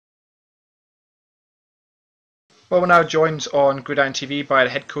Well, we're now joined on Gridiron TV by the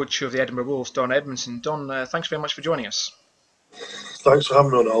head coach of the Edinburgh Wolves, Don Edmonston. Don, thanks very much for joining us. Thanks for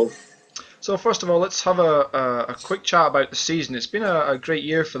having me on, Alan. So first of all, let's have a quick chat about the season. It's been a great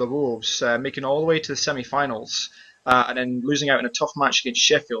year for the Wolves, making all the way to the semi-finals and then losing out in a tough match against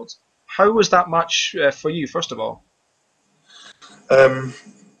Sheffield. How was that match for you, first of all?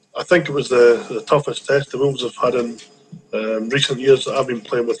 I think it was the toughest test the Wolves have had in recent years that I've been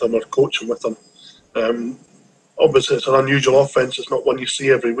playing with them or coaching with them. Obviously, it's an unusual offence. It's not one you see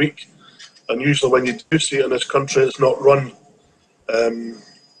every week. And usually when you do see it in this country, it's not run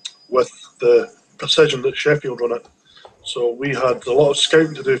with the precision that Sheffield run it. So we had a lot of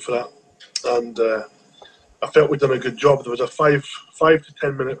scouting to do for that. And I felt we'd done a good job. There was a 5 to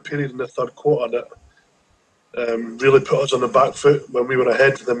 10 minute period in the third quarter that really put us on the back foot when we were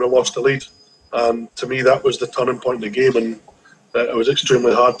ahead, then we lost the lead. And to me, that was the turning point in the game, and it was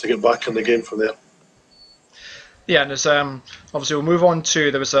extremely hard to get back in the game from there. Yeah, and there's obviously we'll move on to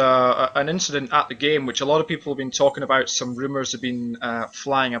there was an incident at the game which a lot of people have been talking about. Some rumours have been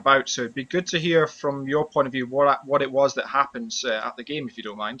flying about, so it'd be good to hear from your point of view what it was that happened at the game, if you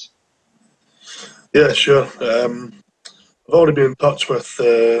don't mind. Yeah, sure. I've already been in touch with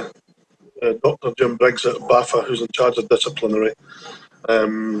Dr. Jim Briggs at BAFA, who's in charge of disciplinary.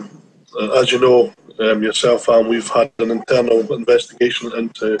 As you know, yourself, Alan, we've had an internal investigation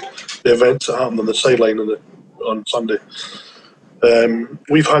into the events that happened on the sideline on Sunday.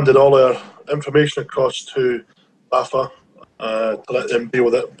 We've handed all our information across to BAFA to let them deal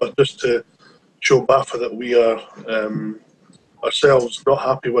with it, but just to show BAFA that we are ourselves not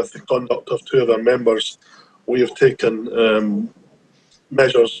happy with the conduct of two of our members, we have taken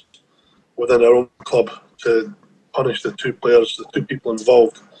measures within our own club to punish the two players, the two people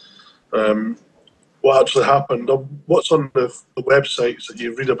involved. What actually happened, what's on the websites that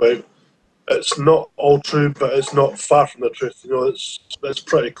you read about, it's not all true, but it's not far from the truth. You know, it's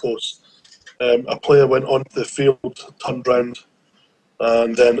pretty close. A player went onto the field, turned round,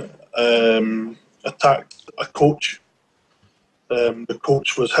 and then attacked a coach. The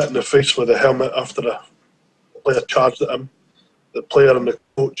coach was hit in the face with a helmet after a player charged at him. The player and the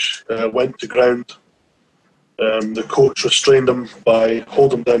coach went to ground. The coach restrained him by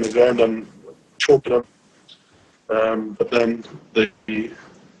holding him down the ground and choking him. But then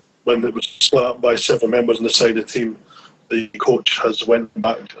when it was split up by several members on the side of the team, the coach has went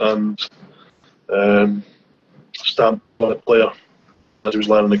back and stamped on the player as he was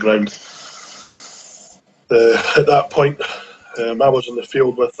lying on the ground. At that point, I was in the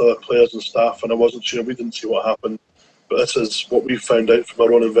field with other players and staff, and I wasn't sure. We didn't see what happened. But this is what we found out from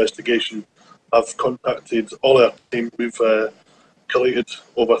our own investigation. I've contacted all our team. We've collated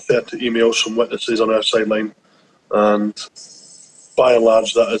over 30 emails from witnesses on our sideline, and by and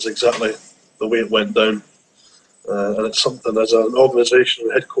large, that is exactly the way it went down. And it's something as an organisation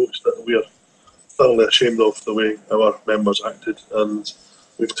and head coach that we are thoroughly ashamed of the way our members acted, and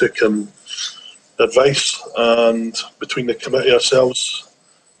we've taken advice. And between the committee ourselves,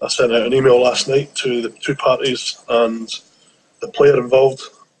 I sent out an email last night to the two parties, and the player involved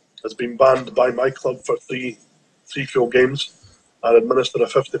has been banned by my club for three full games and administered a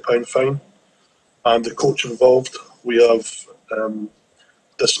 £50 fine. And the coach involved, we have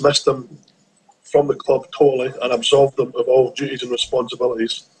dismissed them from the club totally and absolved them of all duties and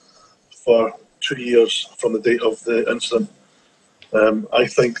responsibilities for 2 years from the date of the incident. I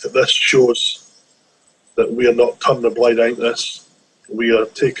think that this shows that we are not turning a blind eye to this. We are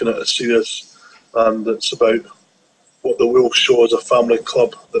taking it as serious, and it's about what the Wolves show as a family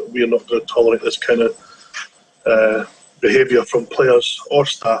club, that we are not going to tolerate this kind of behaviour from players or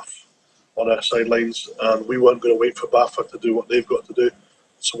staff on our sidelines, and we weren't going to wait for BAFA to do what they've got to do.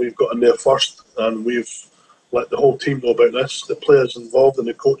 So we've got in there first, and we've let the whole team know about this. The players involved and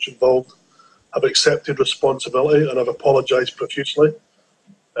the coach involved have accepted responsibility and have apologised profusely.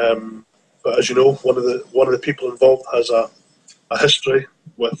 But as you know, one of the people involved has a history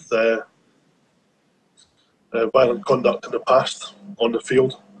with violent conduct in the past on the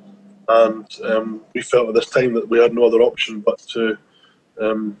field, and we felt at this time that we had no other option but to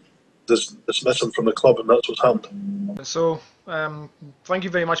dismiss him from the club, and that's what's happened. So, thank you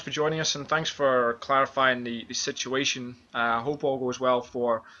very much for joining us, and thanks for clarifying the situation. I hope all goes well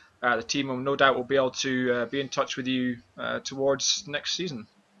for the team, and no doubt we'll be able to be in touch with you towards next season.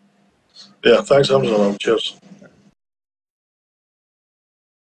 Yeah, thanks, Edmonston. Cheers.